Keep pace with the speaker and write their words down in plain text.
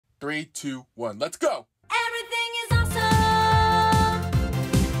3, 2, 1, let's go! Everything is awesome.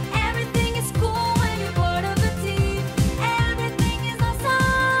 Everything is cool when you're part of a team. Everything is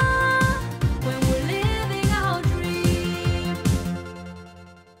awesome when we're living our dream.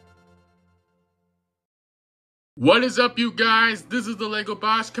 What is up, you guys? This is the Lego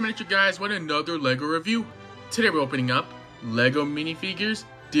Boss coming at you guys with another Lego review. Today we're opening up Lego Minifigures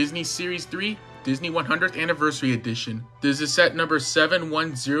Disney Series 3 Disney 100th Anniversary Edition. This is set number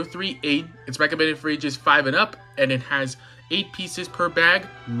 71038. It's recommended for ages 5 and up, and it has 8 pieces per bag.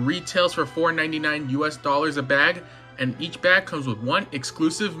 Retails for $4.99 US a bag, and each bag comes with one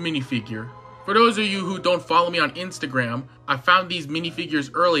exclusive minifigure. For those of you who don't follow me on Instagram, I found these minifigures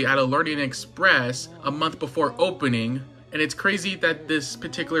early at Alerting Express a month before opening, and it's crazy that this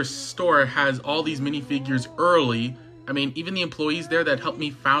particular store has all these minifigures early. I mean, even the employees there that helped me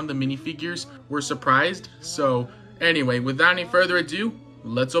found the minifigures were surprised. So anyway, without any further ado,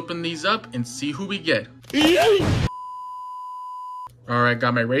 let's open these up and see who we get. Alright,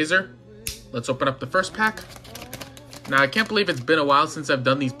 got my razor. Let's open up the first pack. Now, I can't believe it's been a while since I've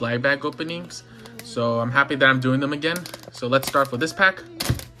done these blind bag openings, so I'm happy that I'm doing them again. So let's start with this pack.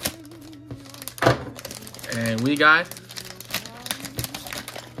 And we got...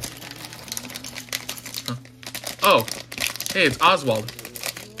 Oh, hey, it's Oswald.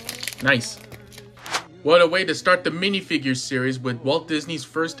 Nice. What a way to start the minifigures series with Walt Disney's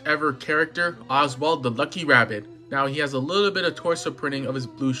first ever character, Oswald the Lucky Rabbit. Now, he has a little bit of torso printing of his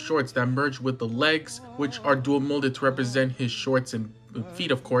blue shorts that merge with the legs, which are dual molded to represent his shorts and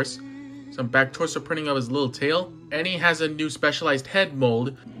feet, of course. Some back torso printing of his little tail. And he has a new specialized head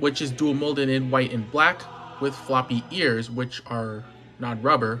mold, which is dual molded in white and black, with floppy ears, which are not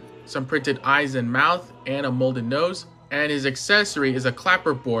rubber. Some printed eyes and mouth, and a molded nose. And his accessory is a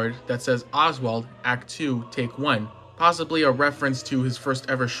clapperboard that says Oswald Act 2 Take 1, possibly a reference to his first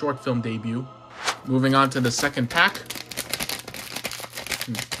ever short film debut. Moving on to the second pack.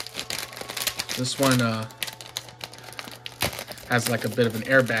 This one has like a bit of an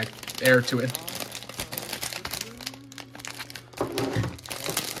airbag air to it.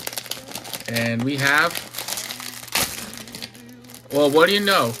 And we have, well, what do you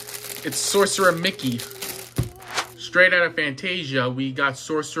know? It's Sorcerer Mickey. Straight out of Fantasia, we got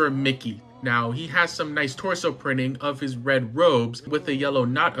Sorcerer Mickey. Now, he has some nice torso printing of his red robes with a yellow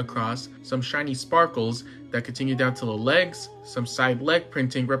knot across, some shiny sparkles that continue down to the legs, some side leg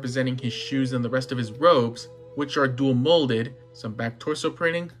printing representing his shoes and the rest of his robes, which are dual molded, some back torso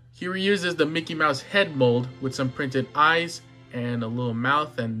printing. He reuses the Mickey Mouse head mold with some printed eyes and a little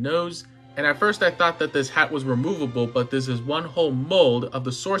mouth and nose. And at first I thought that this hat was removable, but this is one whole mold of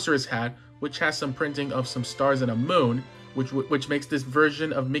the Sorcerer's hat, which has some printing of some stars and a moon, which makes this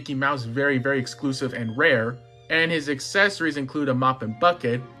version of Mickey Mouse very, very exclusive and rare. And his accessories include a mop and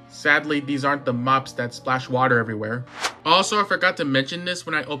bucket. Sadly, these aren't the mops that splash water everywhere. Also, I forgot to mention this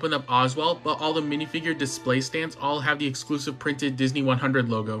when I opened up Oswald, but all the minifigure display stands all have the exclusive printed Disney 100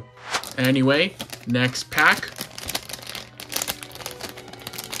 logo. Anyway, next pack.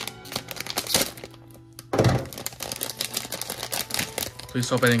 Please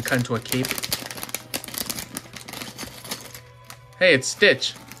hope I didn't cut into a cape. Hey, it's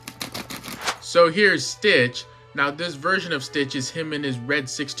Stitch. So here's Stitch. Now this version of Stitch is him in his red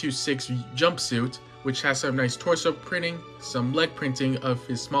 626 jumpsuit, which has some nice torso printing, some leg printing of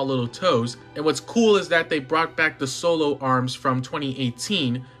his small little toes. And what's cool is that they brought back the solo arms from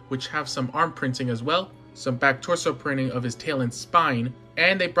 2018, which have some arm printing as well, some back torso printing of his tail and spine,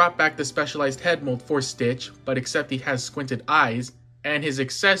 and they brought back the specialized head mold for Stitch, but except he has squinted eyes. And his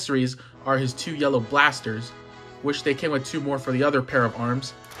accessories are his 2 yellow blasters. Wish they came with 2 more for the other pair of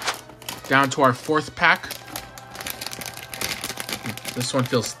arms. Down to our fourth pack. This one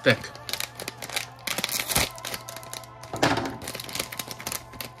feels thick.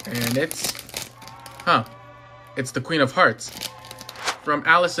 And it's the Queen of Hearts. From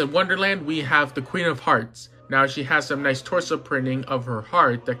Alice in Wonderland, we have the Queen of Hearts. Now, she has some nice torso printing of her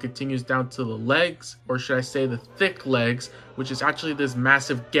heart that continues down to the legs, or should I say the thick legs, which is actually this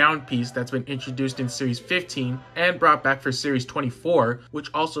massive gown piece that's been introduced in Series 15 and brought back for Series 24, which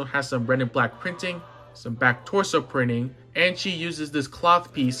also has some red and black printing, some back torso printing, and she uses this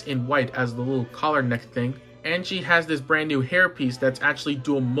cloth piece in white as the little collar neck thing. And she has this brand new hair piece that's actually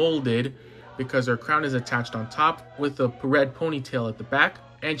dual molded because her crown is attached on top with a red ponytail at the back.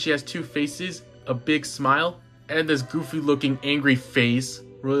 And she has 2 faces, a big smile, and this goofy looking angry face,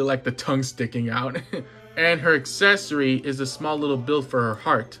 really like the tongue sticking out. And her accessory is a small little build for her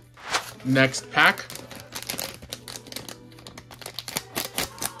heart. Next pack.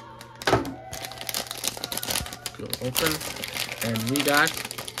 Go open, and we got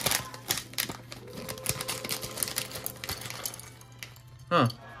Huh.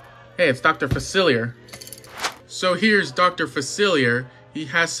 Hey, it's Dr. Facilier. So here's Dr. Facilier. He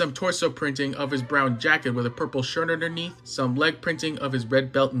has some torso printing of his brown jacket with a purple shirt underneath, some leg printing of his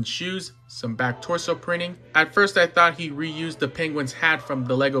red belt and shoes, some back torso printing. At first I thought he reused the penguin's hat from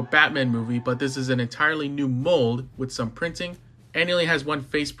the Lego Batman movie, but this is an entirely new mold with some printing. And he only has one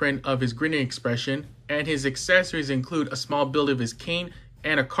face print of his grinning expression, and his accessories include a small build of his cane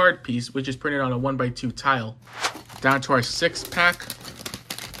and a card piece, which is printed on a 1x2 tile. Down to our 6-pack.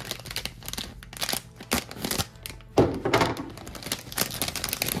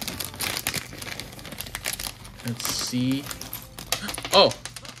 Let's see. Oh,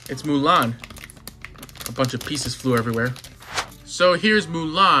 it's Mulan. A bunch of pieces flew everywhere. So here's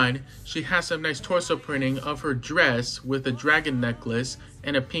Mulan. She has some nice torso printing of her dress with a dragon necklace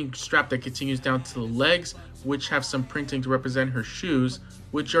and a pink strap that continues down to the legs, which have some printing to represent her shoes,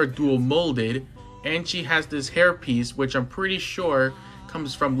 which are dual molded. And she has this hairpiece, which I'm pretty sure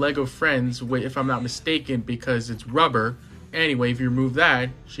comes from Lego Friends, if I'm not mistaken, because it's rubber. Anyway, if you remove that,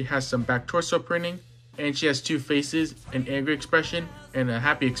 she has some back torso printing, and she has two faces, an angry expression and a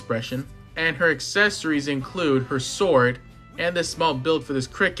happy expression. And her accessories include her sword and this small build for this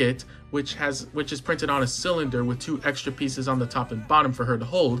cricket, which is printed on a cylinder with two extra pieces on the top and bottom for her to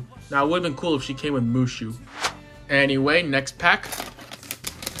hold. Now, it would have been cool if she came with Mushu. Anyway, next pack.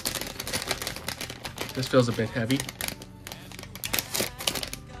 This feels a bit heavy.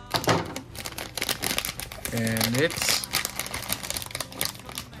 And it's...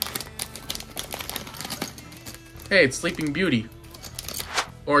 Hey, it's Sleeping Beauty.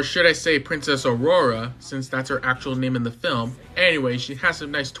 Or should I say Princess Aurora, since that's her actual name in the film. Anyway, she has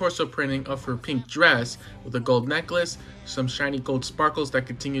some nice torso printing of her pink dress with a gold necklace, some shiny gold sparkles that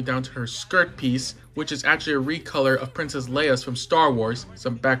continue down to her skirt piece, which is actually a recolor of Princess Leia's from Star Wars,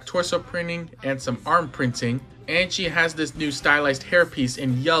 some back torso printing, and some arm printing. And she has this new stylized hairpiece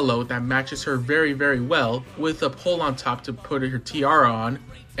in yellow that matches her very, very well, with a hole on top to put her tiara on.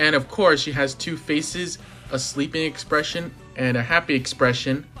 And of course, she has two faces, a sleeping expression and a happy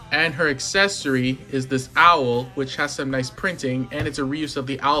expression. And her accessory is this owl, which has some nice printing, and it's a reuse of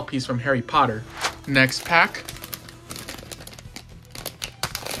the owl piece from Harry Potter. Next pack.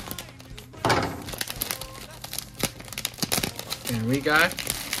 And we got...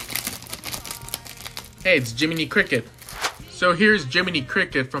 Hey, it's Jiminy Cricket. So here's Jiminy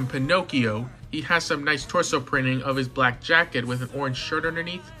Cricket from Pinocchio. He has some nice torso printing of his black jacket with an orange shirt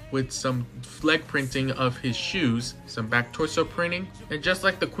underneath, with some leg printing of his shoes, some back torso printing. And just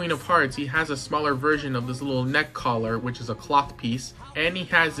like the Queen of Hearts, he has a smaller version of this little neck collar, which is a cloth piece. And he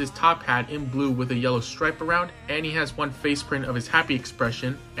has his top hat in blue with a yellow stripe around. And he has one face print of his happy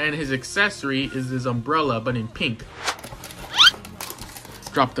expression. And his accessory is his umbrella, but in pink.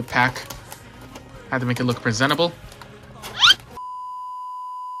 Drop the pack. Had to make it look presentable.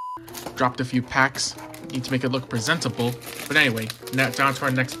 Dropped a few packs. Need to make it look presentable. But anyway, now down to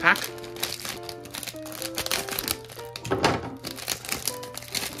our next pack.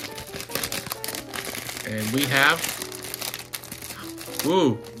 And we have...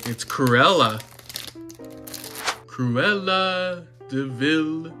 Ooh, it's Cruella. Cruella de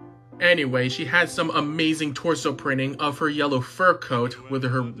Vil. Anyway, she has some amazing torso printing of her yellow fur coat with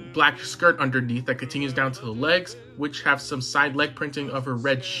her black skirt underneath that continues down to the legs, which have some side leg printing of her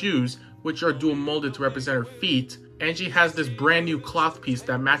red shoes, which are dual molded to represent her feet. And she has this brand new cloth piece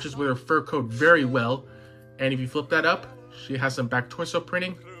that matches with her fur coat very well. And if you flip that up, she has some back torso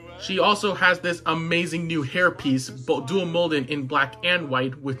printing. She also has this amazing new hair piece, dual molded in black and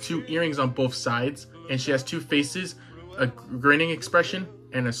white with two earrings on both sides. And she has two faces, a grinning expression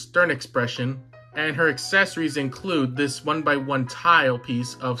and a stern expression. And her accessories include this 1x1 tile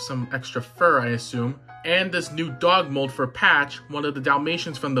piece of some extra fur, I assume, and this new dog mold for Patch, one of the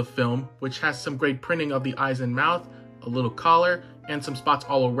Dalmatians from the film, which has some great printing of the eyes and mouth, a little collar, and some spots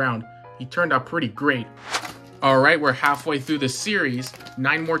all around. He turned out pretty great. Alright, we're halfway through the series,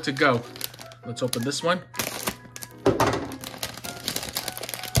 9 more to go. Let's open this one.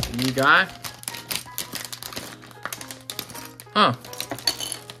 We got... Huh.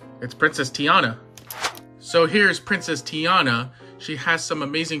 It's Princess Tiana. So here's Princess Tiana. She has some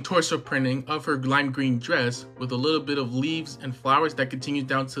amazing torso printing of her lime green dress with a little bit of leaves and flowers that continues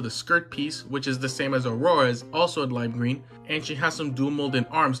down to the skirt piece, which is the same as Aurora's, also in lime green. And she has some dual molded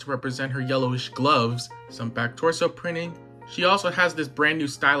arms to represent her yellowish gloves, some back torso printing. She also has this brand new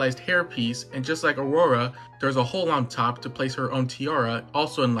stylized hair piece, and just like Aurora, there's a hole on top to place her own tiara,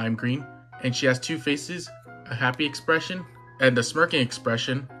 also in lime green. And she has two faces, a happy expression and a smirking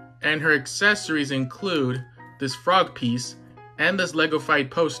expression. And her accessories include this frog piece and this Lego-fied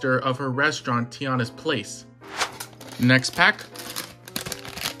poster of her restaurant, Tiana's Place. Next pack.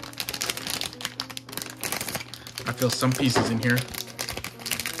 I feel some pieces in here.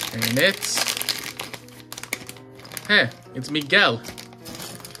 And it's Miguel.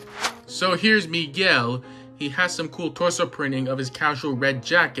 So here's Miguel. He has some cool torso printing of his casual red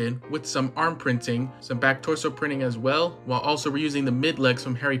jacket with some arm printing, some back torso printing as well, while also reusing the mid legs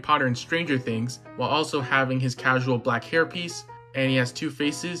from Harry Potter and Stranger Things, while also having his casual black hairpiece. And he has two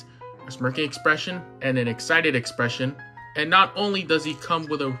faces, a smirking expression and an excited expression. And not only does he come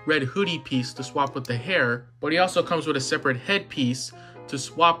with a red hoodie piece to swap with the hair, but he also comes with a separate headpiece to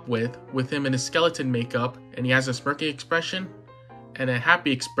swap with him in his skeleton makeup. And he has a smirking expression and a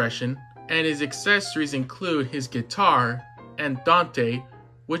happy expression. And his accessories include his guitar and Dante,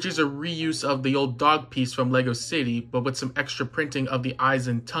 which is a reuse of the old dog piece from Lego City, but with some extra printing of the eyes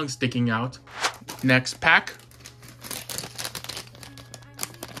and tongue sticking out. Next pack.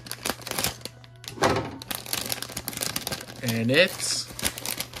 And it's...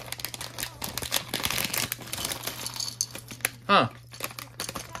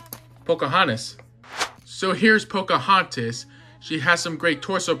 Pocahontas. So here's Pocahontas. She has some great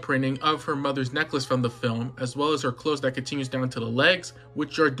torso printing of her mother's necklace from the film, as well as her clothes that continues down to the legs,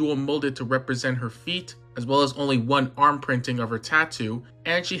 which are dual molded to represent her feet, as well as only one arm printing of her tattoo.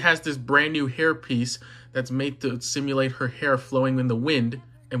 And she has this brand new hair piece that's made to simulate her hair flowing in the wind.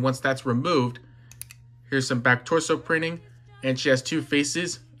 And once that's removed, here's some back torso printing. And she has two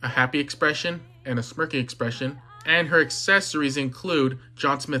faces, a happy expression and a smirking expression. And her accessories include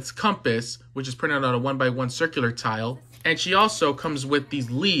John Smith's compass, which is printed on a 1x1 circular tile. And she also comes with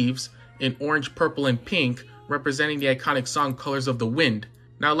these leaves in orange, purple, and pink, representing the iconic song Colors of the Wind.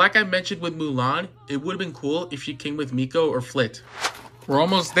 Now, like I mentioned with Mulan, it would have been cool if she came with Miko or Flit. We're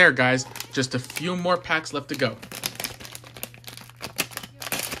almost there, guys. Just a few more packs left to go.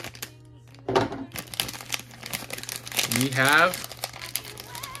 We have...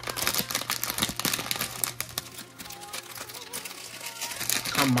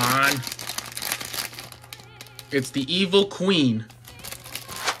 Come on. It's the Evil Queen.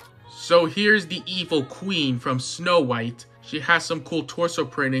 So here's the Evil Queen from Snow White. She has some cool torso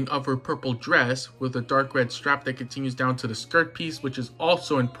printing of her purple dress with a dark red strap that continues down to the skirt piece, which is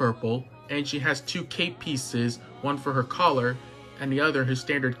also in purple. And she has two cape pieces, one for her collar and the other her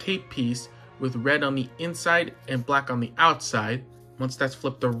standard cape piece with red on the inside and black on the outside. Once that's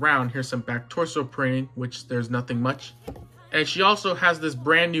flipped around, here's some back torso printing, which there's nothing much. And she also has this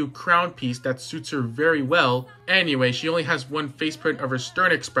brand new crown piece that suits her very well. Anyway, she only has one face print of her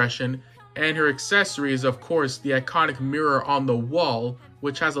stern expression, and her accessory is, of course, the iconic mirror on the wall,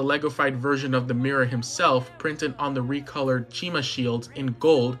 which has a Lego-fied version of the mirror himself printed on the recolored Chima shields in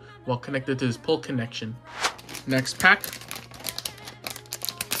gold while connected to his pull connection. Next pack.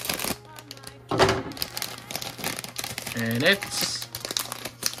 And it's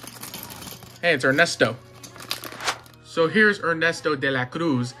Ernesto. So here's Ernesto de la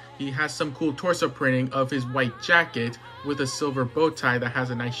Cruz. He has some cool torso printing of his white jacket with a silver bow tie that has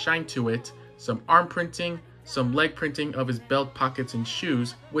a nice shine to it, some arm printing, some leg printing of his belt pockets and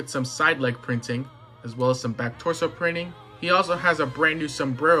shoes with some side leg printing, as well as some back torso printing. He also has a brand new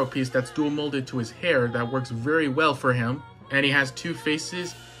sombrero piece that's dual molded to his hair that works very well for him. And he has two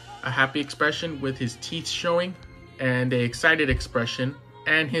faces, a happy expression with his teeth showing, and an excited expression.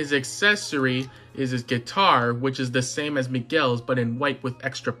 And his accessory is his guitar, which is the same as Miguel's, but in white with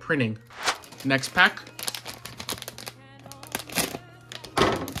extra printing. Next pack.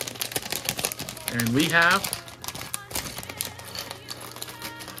 And we have...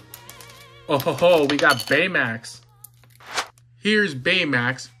 we got Baymax. Here's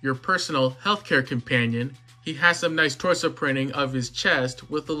Baymax, your personal healthcare companion. He has some nice torso printing of his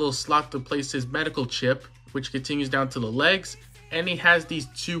chest with a little slot to place his medical chip, which continues down to the legs. And he has these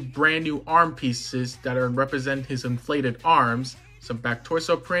two brand new arm pieces that represent his inflated arms, some back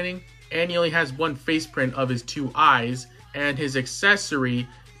torso printing, and he only has one face print of his two eyes. And his accessory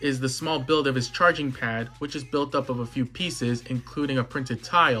is the small build of his charging pad, which is built up of a few pieces, including a printed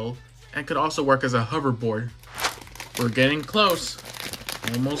tile, and could also work as a hoverboard. We're getting close.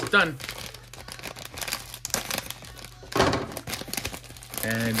 Almost done.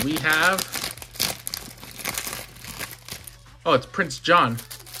 And we have... it's Prince John.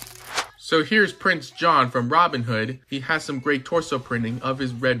 So here's Prince John from Robin Hood. He has some great torso printing of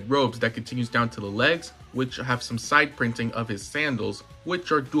his red robes that continues down to the legs, which have some side printing of his sandals,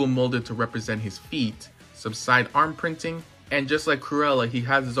 which are dual molded to represent his feet, some side arm printing, and just like Cruella, he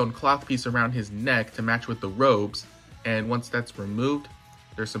has his own cloth piece around his neck to match with the robes. And once that's removed,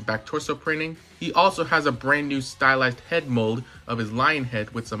 there's some back torso printing. He also has a brand new stylized head mold of his lion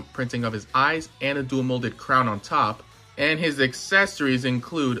head with some printing of his eyes and a dual molded crown on top. And his accessories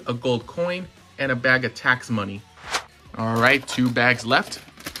include a gold coin and a bag of tax money. All right, 2 bags left.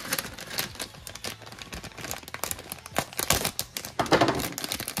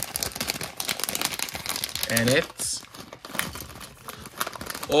 And it's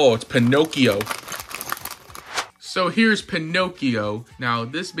Pinocchio. So here's Pinocchio. Now,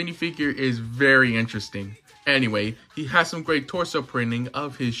 this minifigure is very interesting. Anyway, he has some great torso printing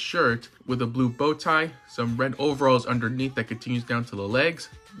of his shirt with a blue bow tie, some red overalls underneath that continues down to the legs,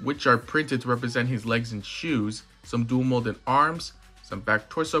 which are printed to represent his legs and shoes, some dual molded arms, some back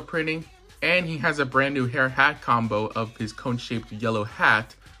torso printing, and he has a brand new hair hat combo of his cone-shaped yellow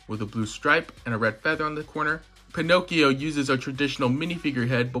hat with a blue stripe and a red feather on the corner. Pinocchio uses a traditional minifigure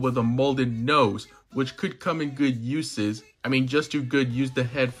head but with a molded nose, which could come in good uses. I mean, just too good use the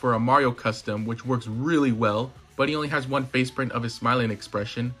head for a Mario custom, which works really well, but he only has one face print of his smiling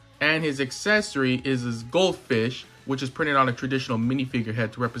expression. And his accessory is his goldfish, which is printed on a traditional minifigure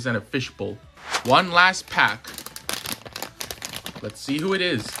head to represent a fishbowl. One last pack. Let's see who it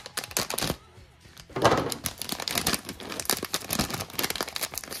is.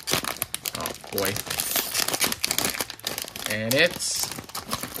 Oh boy. And it's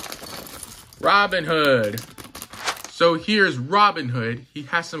Robin Hood. So here's Robin Hood. He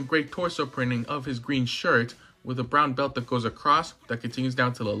has some great torso printing of his green shirt with a brown belt that goes across that continues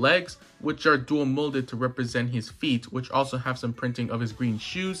down to the legs, which are dual molded to represent his feet, which also have some printing of his green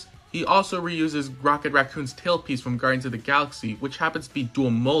shoes. He also reuses Rocket Raccoon's tailpiece from Guardians of the Galaxy, which happens to be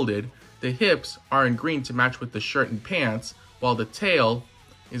dual molded. The hips are in green to match with the shirt and pants, while the tail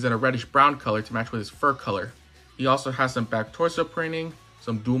is in a reddish brown color to match with his fur color. He also has some back torso printing,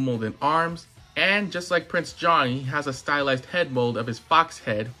 some dual molded arms, and just like Prince Johnny, he has a stylized head mold of his fox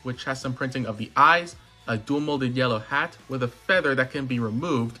head, which has some printing of the eyes, a dual molded yellow hat with a feather that can be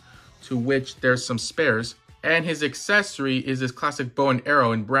removed, to which there's some spares, and his accessory is his classic bow and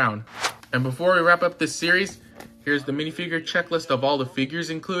arrow in brown. And before we wrap up this series, here's the minifigure checklist of all the figures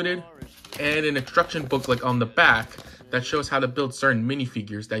included, and an instruction booklet on the back that shows how to build certain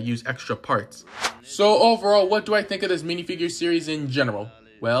minifigures that use extra parts. So overall, what do I think of this minifigure series in general?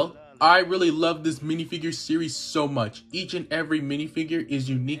 Well, I really love this minifigure series so much. Each and every minifigure is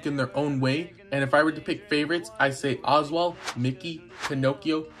unique in their own way, and if I were to pick favorites, I'd say Oswald, Mickey,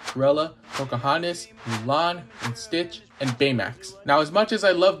 Pinocchio, Cruella, Pocahontas, Mulan, and Stitch, and Baymax. Now, as much as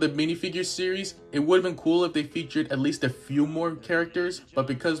I love the minifigure series, it would have been cool if they featured at least a few more characters, but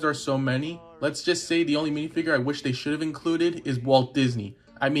because there are so many, let's just say the only minifigure I wish they should have included is Walt Disney.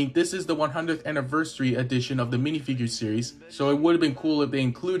 I mean, this is the 100th anniversary edition of the minifigure series, so it would have been cool if they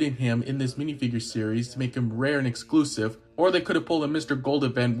included him in this minifigure series to make him rare and exclusive, or they could have pulled a Mr. Gold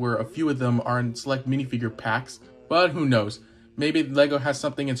event where a few of them are in select minifigure packs, but who knows. Maybe LEGO has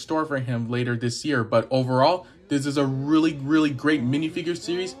something in store for him later this year, but overall, this is a really great minifigure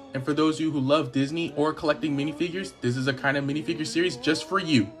series, and for those of you who love Disney or collecting minifigures, this is a kind of minifigure series just for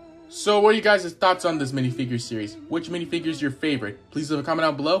you. So what are you guys' thoughts on this minifigure series? Which minifigure is your favorite? Please leave a comment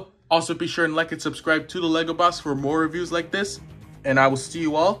down below. Also be sure and like and subscribe to the LEGO Boss for more reviews like this. And I will see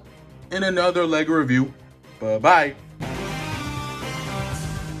you all in another LEGO review. Bye-bye.